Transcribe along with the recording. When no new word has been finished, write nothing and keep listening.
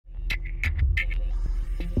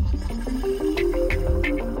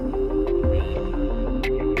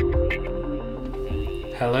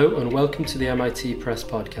Hello and welcome to the MIT Press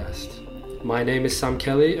podcast. My name is Sam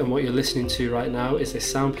Kelly and what you're listening to right now is a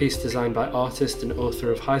sound piece designed by artist and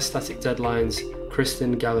author of High Static Deadlines,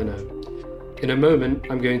 Kristen Gallino. In a moment,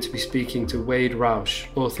 I'm going to be speaking to Wade Rausch,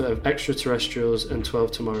 author of Extraterrestrials and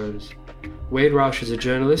 12 Tomorrows. Wade Rausch is a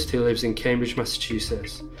journalist who lives in Cambridge,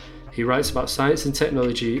 Massachusetts. He writes about science and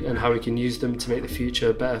technology and how we can use them to make the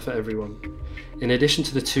future better for everyone. In addition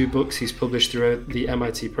to the 2 books he's published through the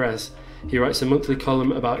MIT Press, he writes a monthly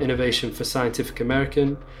column about innovation for Scientific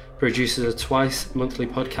American, produces a twice-monthly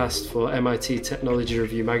podcast for MIT Technology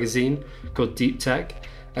Review magazine called Deep Tech,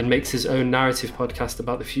 and makes his own narrative podcast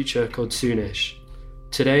about the future called Soonish.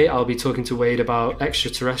 Today I'll be talking to Wade about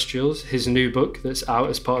Extraterrestrials, his new book that's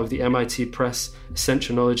out as part of the MIT Press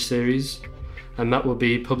Essential Knowledge series, and that will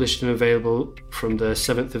be published and available from the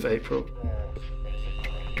 7th of April.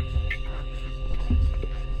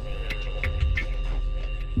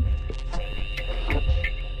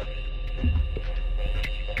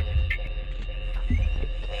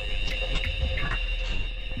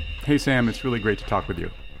 Hey Sam, it's really great to talk with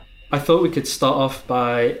you. I thought we could start off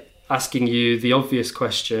by asking you the obvious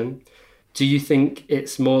question. Do you think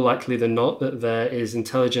it's more likely than not that there is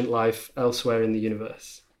intelligent life elsewhere in the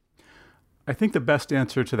universe? I think the best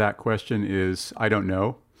answer to that question is I don't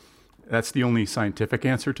know. That's the only scientific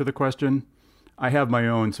answer to the question. I have my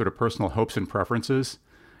own sort of personal hopes and preferences.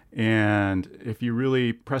 And if you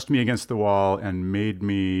really pressed me against the wall and made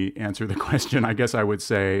me answer the question, I guess I would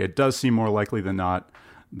say it does seem more likely than not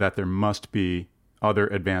that there must be other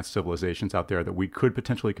advanced civilizations out there that we could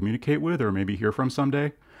potentially communicate with or maybe hear from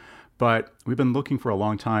someday. But we've been looking for a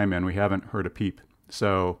long time and we haven't heard a peep.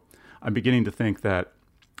 So I'm beginning to think that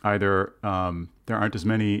either there aren't as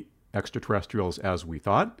many extraterrestrials as we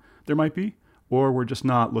thought there might be, or we're just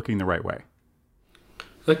not looking the right way.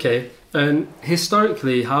 Okay.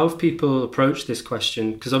 Historically, how have people approached this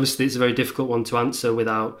question? Because obviously it's a very difficult one to answer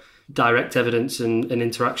without direct evidence and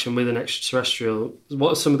interaction with an extraterrestrial.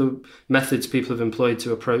 What are some of the methods people have employed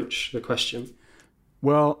to approach the question?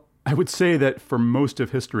 Well, I would say that for most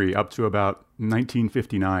of history, up to about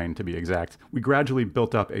 1959 to be exact, we gradually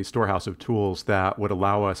built up a storehouse of tools that would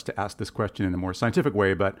allow us to ask this question in a more scientific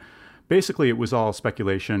way. But basically, it was all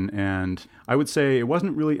speculation. And I would say it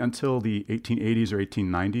wasn't really until the 1880s or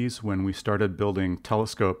 1890s when we started building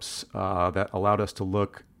telescopes that allowed us to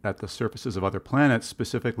look at the surfaces of other planets,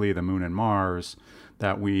 specifically the Moon and Mars,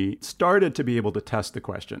 that we started to be able to test the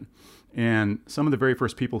question. And some of the very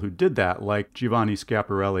first people who did that, like Giovanni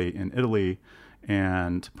Schiaparelli in Italy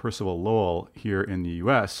and Percival Lowell here in the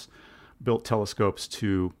US, built telescopes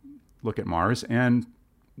to look at Mars and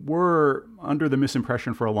were under the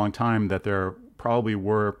misimpression for a long time that there probably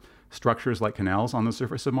were structures like canals on the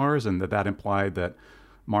surface of Mars and that implied that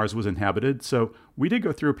Mars was inhabited. So we did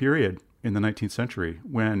go through a period in the 19th century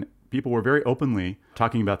when people were very openly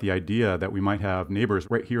talking about the idea that we might have neighbors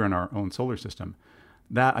right here in our own solar system.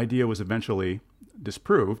 That idea was eventually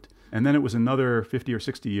disproved. And then it was another 50 or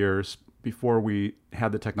 60 years before we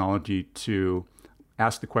had the technology to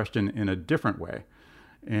ask the question in a different way.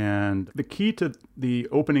 And the key to the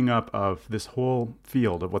opening up of this whole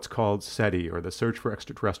field of what's called SETI, or the Search for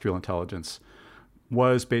Extraterrestrial Intelligence,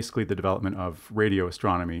 was basically the development of radio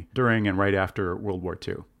astronomy during and right after World War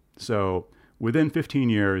II. So within 15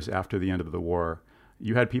 years after the end of the war,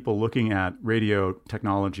 you had people looking at radio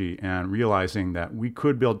technology and realizing that we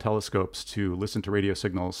could build telescopes to listen to radio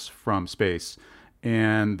signals from space,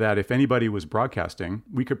 and that if anybody was broadcasting,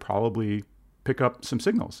 we could probably pick up some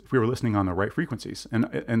signals if we were listening on the right frequencies.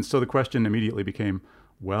 And so the question immediately became,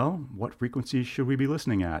 well, what frequencies should we be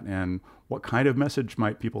listening at? And what kind of message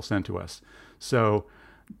might people send to us? So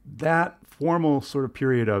that formal sort of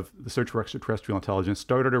period of the search for extraterrestrial intelligence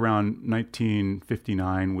started around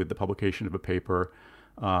 1959 with the publication of a paper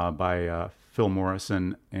by Phil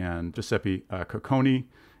Morrison and Giuseppe Cocconi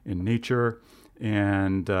in Nature,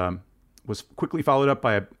 and was quickly followed up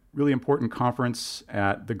by a really important conference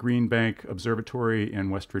at the Green Bank Observatory in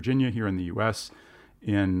West Virginia here in the US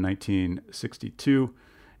in 1962,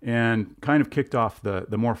 and kind of kicked off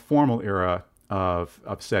the more formal era of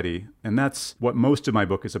SETI. And that's what most of my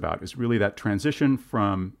book is about, is really that transition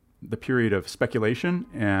from the period of speculation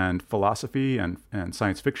and philosophy and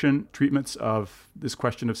science fiction treatments of this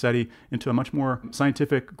question of SETI into a much more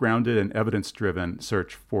scientific, grounded, and evidence-driven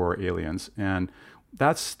search for aliens. And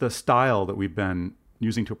that's the style that we've been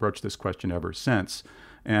using to approach this question ever since.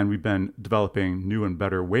 And we've been developing new and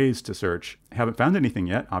better ways to search. Haven't found anything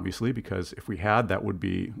yet, obviously, because if we had, that would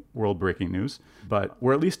be world-breaking news. But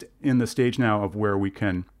we're at least in the stage now of where we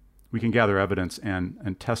can gather evidence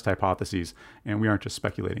and test hypotheses, and we aren't just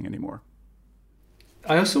speculating anymore.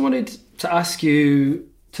 I also wanted to ask you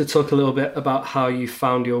to talk a little bit about how you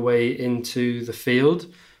found your way into the field,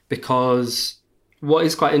 because what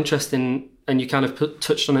is quite interesting, and you kind of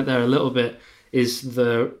touched on it there a little bit, is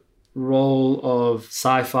the role of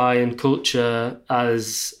sci-fi and culture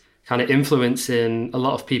as kind of influencing a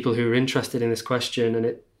lot of people who are interested in this question, and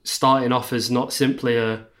it starting off as not simply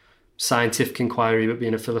a scientific inquiry but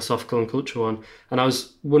being a philosophical and cultural one. And I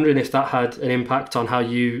was wondering if that had an impact on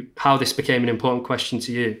how this became an important question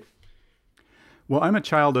to you. Well, I'm a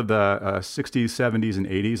child of the 60s, 70s, and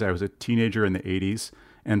 80s. I was a teenager in the 80s.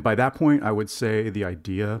 And by that point, I would say the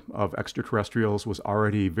idea of extraterrestrials was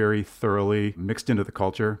already very thoroughly mixed into the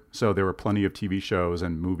culture. So there were plenty of TV shows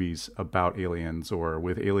and movies about aliens or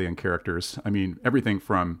with alien characters. I mean, everything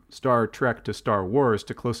from Star Trek to Star Wars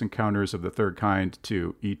to Close Encounters of the Third Kind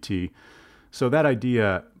to E.T. So that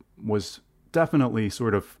idea was definitely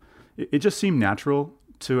it just seemed natural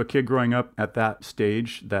to a kid growing up at that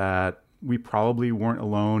stage that we probably weren't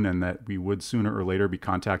alone and that we would sooner or later be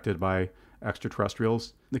contacted by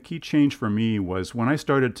extraterrestrials. The key change for me was when I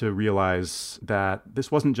started to realize that this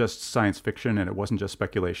wasn't just science fiction and it wasn't just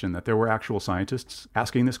speculation, that there were actual scientists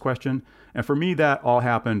asking this question. And for me, that all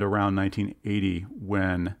happened around 1980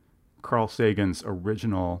 when Carl Sagan's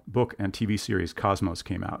original book and TV series Cosmos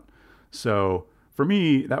came out. So for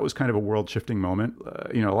me, that was kind of a world-shifting moment.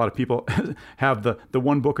 A lot of people have the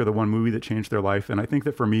one book or the one movie that changed their life, and I think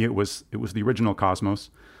that for me, it was the original Cosmos.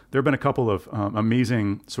 There have been a couple of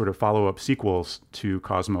amazing sort of follow-up sequels to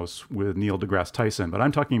Cosmos with Neil deGrasse Tyson, but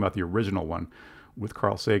I'm talking about the original one with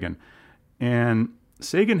Carl Sagan. And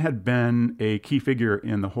Sagan had been a key figure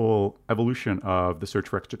in the whole evolution of the search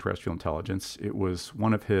for extraterrestrial intelligence. It was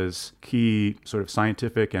one of his key sort of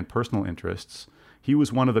scientific and personal interests. He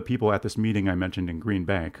was one of the people at this meeting I mentioned in Green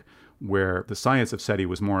Bank, where the science of SETI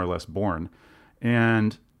was more or less born.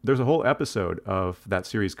 And there's a whole episode of that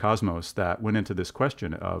series Cosmos that went into this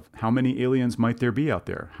question of how many aliens might there be out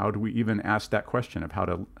there? How do we even ask that question of how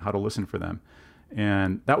to listen for them?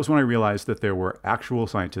 And that was when I realized that there were actual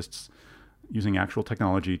scientists using actual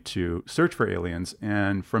technology to search for aliens.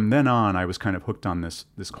 And from then on, I was kind of hooked on this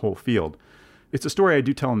whole field. It's a story I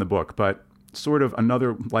do tell in the book, but sort of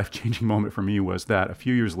another life-changing moment for me was that a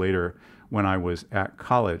few years later when I was at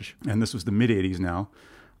college, and this was the mid-'80s now,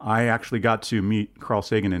 I actually got to meet Carl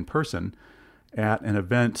Sagan in person at an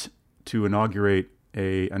event to inaugurate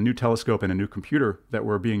a new telescope and a new computer that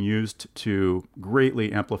were being used to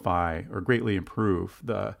greatly amplify or greatly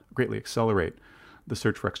accelerate the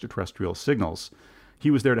search for extraterrestrial signals. He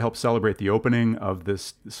was there to help celebrate the opening of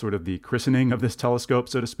this, sort of the christening of this telescope,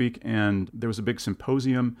 so to speak, and there was a big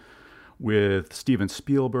symposium with Steven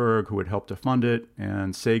Spielberg, who had helped to fund it,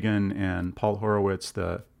 and Sagan and Paul Horowitz,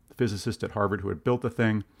 the physicist at Harvard who had built the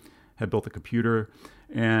thing, had built the computer.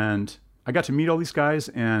 And I got to meet all these guys,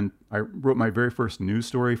 and I wrote my very first news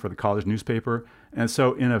story for the college newspaper. And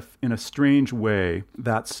so in a strange way,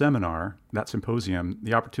 that seminar, that symposium,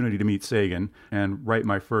 the opportunity to meet Sagan and write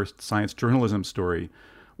my first science journalism story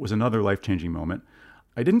was another life-changing moment.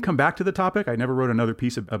 I didn't come back to the topic. I never wrote another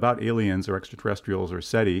piece about aliens or extraterrestrials or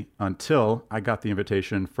SETI until I got the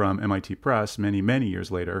invitation from MIT Press many, many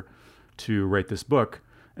years later to write this book.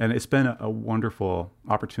 And it's been a wonderful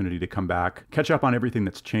opportunity to come back, catch up on everything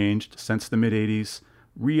that's changed since the mid-'80s,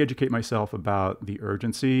 re-educate myself about the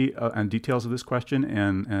urgency and details of this question,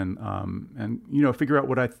 and figure out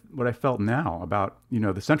what I felt now about,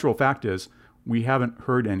 the central fact is we haven't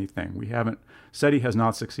heard anything. SETI has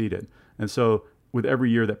not succeeded. And so with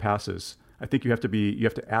every year that passes, I think you have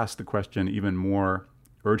to ask the question even more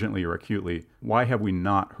urgently or acutely, why have we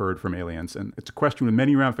not heard from aliens? And it's a question with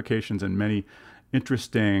many ramifications and many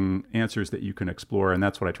interesting answers that you can explore, and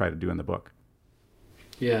that's what I try to do in the book.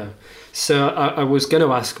 Yeah. So I was going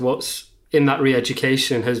to ask, what's in that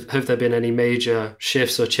re-education, have there been any major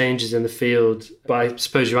shifts or changes in the field? But I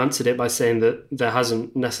suppose you answered it by saying that there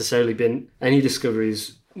hasn't necessarily been any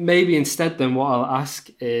discoveries. Maybe instead then what I'll ask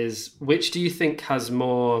is, which do you think has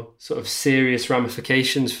more sort of serious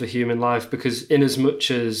ramifications for human life? Because in as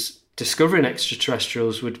much as discovering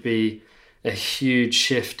extraterrestrials would be a huge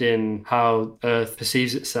shift in how Earth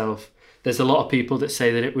perceives itself, there's a lot of people that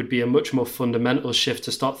say that it would be a much more fundamental shift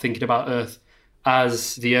to start thinking about Earth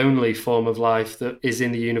as the only form of life that is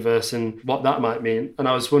in the universe and what that might mean. And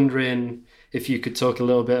I was wondering if you could talk a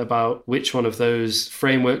little bit about which one of those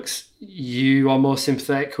frameworks you are more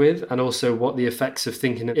sympathetic with, and also what the effects of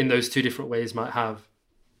thinking in those two different ways might have.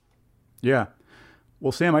 Yeah.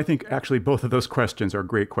 Well, Sam, I think actually both of those questions are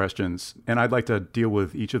great questions, and I'd like to deal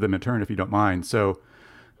with each of them in turn if you don't mind. So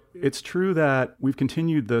it's true that we've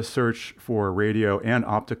continued the search for radio and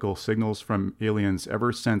optical signals from aliens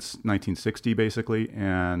ever since 1960, basically,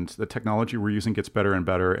 and the technology we're using gets better and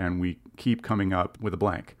better, and we keep coming up with a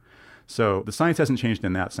blank. So the science hasn't changed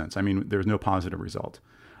in that sense. I mean, there's no positive result.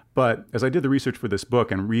 But as I did the research for this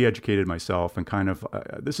book and re-educated myself and kind of,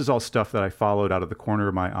 this is all stuff that I followed out of the corner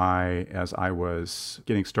of my eye as I was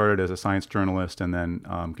getting started as a science journalist and then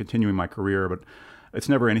continuing my career. But it's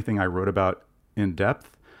never anything I wrote about in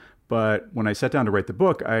depth. But when I sat down to write the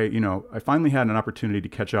book, I finally had an opportunity to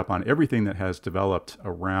catch up on everything that has developed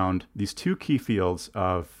around these two key fields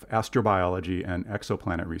of astrobiology and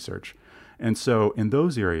exoplanet research. And so in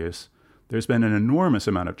those areas, there's been an enormous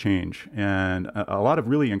amount of change and a lot of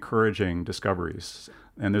really encouraging discoveries.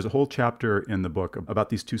 And there's a whole chapter in the book about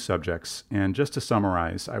these two subjects. And just to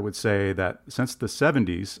summarize, I would say that since the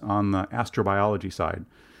 70s, on the astrobiology side,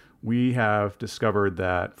 we have discovered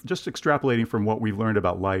that, just extrapolating from what we've learned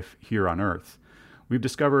about life here on Earth, we've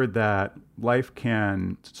discovered that life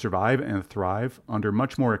can survive and thrive under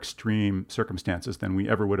much more extreme circumstances than we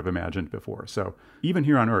ever would have imagined before. So even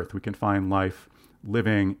here on Earth, we can find life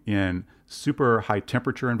living in super high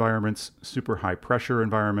temperature environments, super high pressure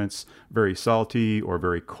environments, very salty or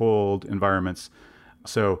very cold environments.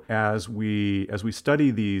 So as we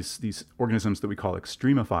study these organisms that we call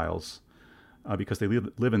extremophiles, because they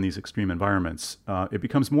live in these extreme environments, it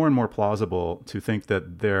becomes more and more plausible to think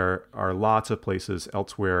that there are lots of places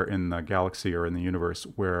elsewhere in the galaxy or in the universe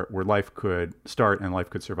where life could start and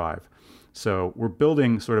life could survive. So we're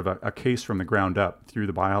building sort of a case from the ground up through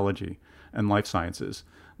the biology and life sciences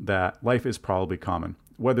that life is probably common.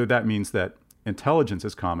 Whether that means that intelligence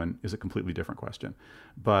is common is a completely different question.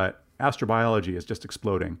 But astrobiology is just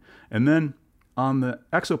exploding. And then on the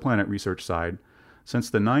exoplanet research side, since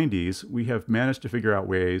the 90s, we have managed to figure out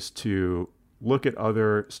ways to look at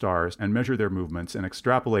other stars and measure their movements and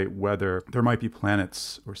extrapolate whether there might be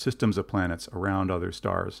planets or systems of planets around other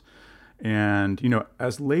stars. And,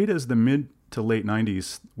 as late as the mid to late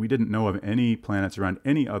 90s, we didn't know of any planets around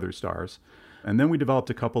any other stars. And then we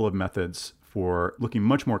developed a couple of methods for looking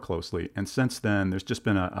much more closely. And since then, there's just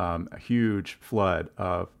been a huge flood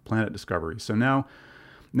of planet discovery. So now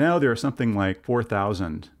there are something like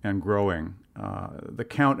 4,000 and growing. The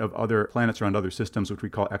count of other planets around other systems, which we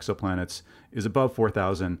call exoplanets, is above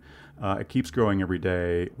 4,000. It keeps growing every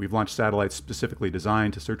day. We've launched satellites specifically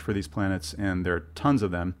designed to search for these planets, and there are tons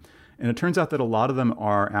of them. And it turns out that a lot of them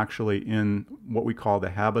are actually in what we call the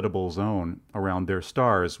habitable zone around their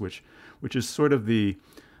stars, which is sort of the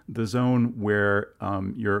zone where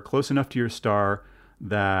you're close enough to your star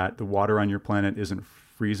that the water on your planet isn't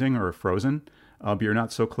freezing or frozen, but you're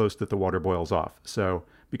not so close that the water boils off. So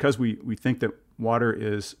because we think that water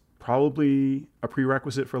is probably a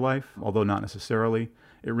prerequisite for life, although not necessarily,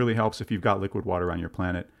 it really helps if you've got liquid water on your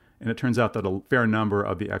planet. And it turns out that a fair number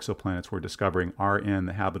of the exoplanets we're discovering are in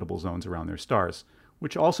the habitable zones around their stars,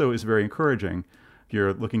 which also is very encouraging if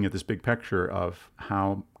you're looking at this big picture of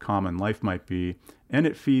how common life might be. And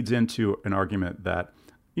it feeds into an argument that,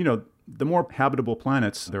 the more habitable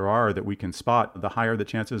planets there are that we can spot, the higher the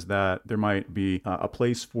chances that there might be a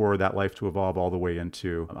place for that life to evolve all the way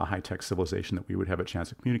into a high-tech civilization that we would have a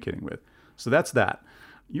chance of communicating with. So that's that.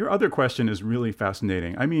 Your other question is really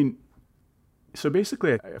fascinating. So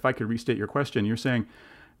basically, if I could restate your question, you're saying,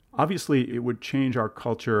 obviously, it would change our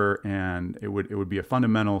culture and it would be a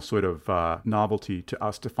fundamental sort of novelty to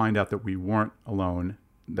us to find out that we weren't alone,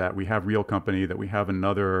 that we have real company, that we have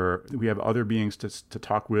other beings to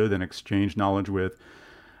talk with and exchange knowledge with.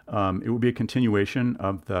 It would be a continuation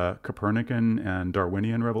of the Copernican and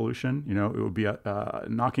Darwinian revolution. It would be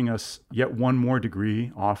knocking us yet one more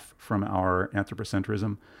degree off from our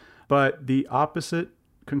anthropocentrism. But the opposite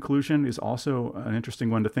conclusion is also an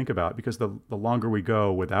interesting one to think about, because the longer we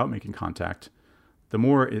go without making contact, the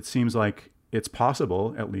more it seems like it's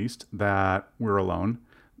possible, at least, that we're alone.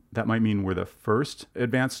 That might mean we're the first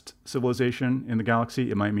advanced civilization in the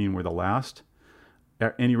galaxy. It might mean we're the last.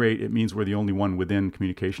 At any rate, it means we're the only one within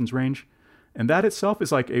communications range. And that itself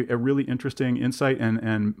is like a really interesting insight,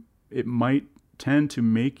 and it might tend to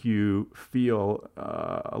make you feel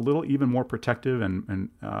a little even more protective and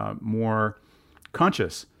more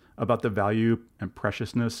conscious about the value and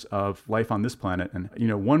preciousness of life on this planet. And,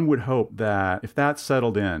 one would hope that if that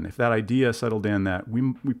idea settled in, that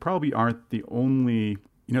we probably aren't the only,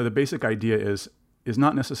 the basic idea is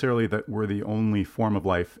not necessarily that we're the only form of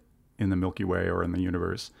life in the Milky Way or in the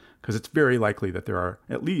universe, because it's very likely that there are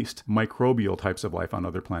at least microbial types of life on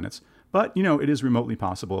other planets. But, it is remotely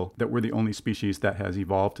possible that we're the only species that has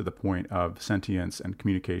evolved to the point of sentience and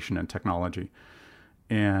communication and technology.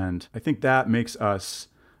 And I think that makes us,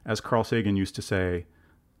 as Carl Sagan used to say,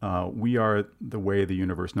 we are the way the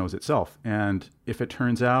universe knows itself. And if it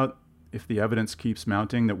turns out, if the evidence keeps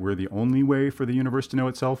mounting that we're the only way for the universe to know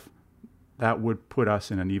itself, that would put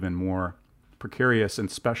us in an even more precarious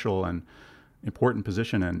and special and important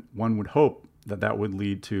position. And one would hope that that would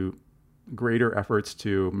lead to greater efforts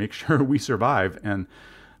to make sure we survive, and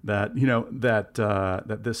that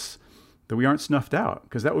that we aren't snuffed out,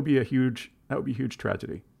 because that would be a huge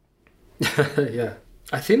tragedy. Yeah.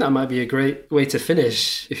 I think that might be a great way to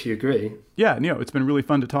finish, if you agree. Yeah, it's been really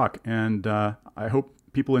fun to talk, and I hope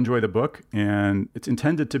people enjoy the book. And it's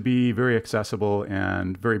intended to be very accessible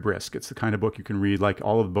and very brisk. It's the kind of book you can read, like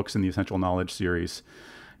all of the books in the Essential Knowledge series.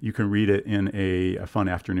 You can read it in a fun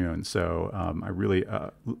afternoon. So I really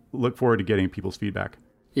look forward to getting people's feedback.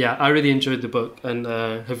 Yeah, I really enjoyed the book, and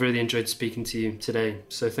have really enjoyed speaking to you today.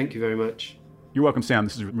 So thank you very much. You're welcome, Sam.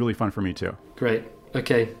 This is really fun for me too. Great.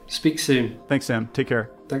 Okay, speak soon. Thanks, Sam. Take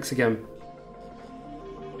care. Thanks again.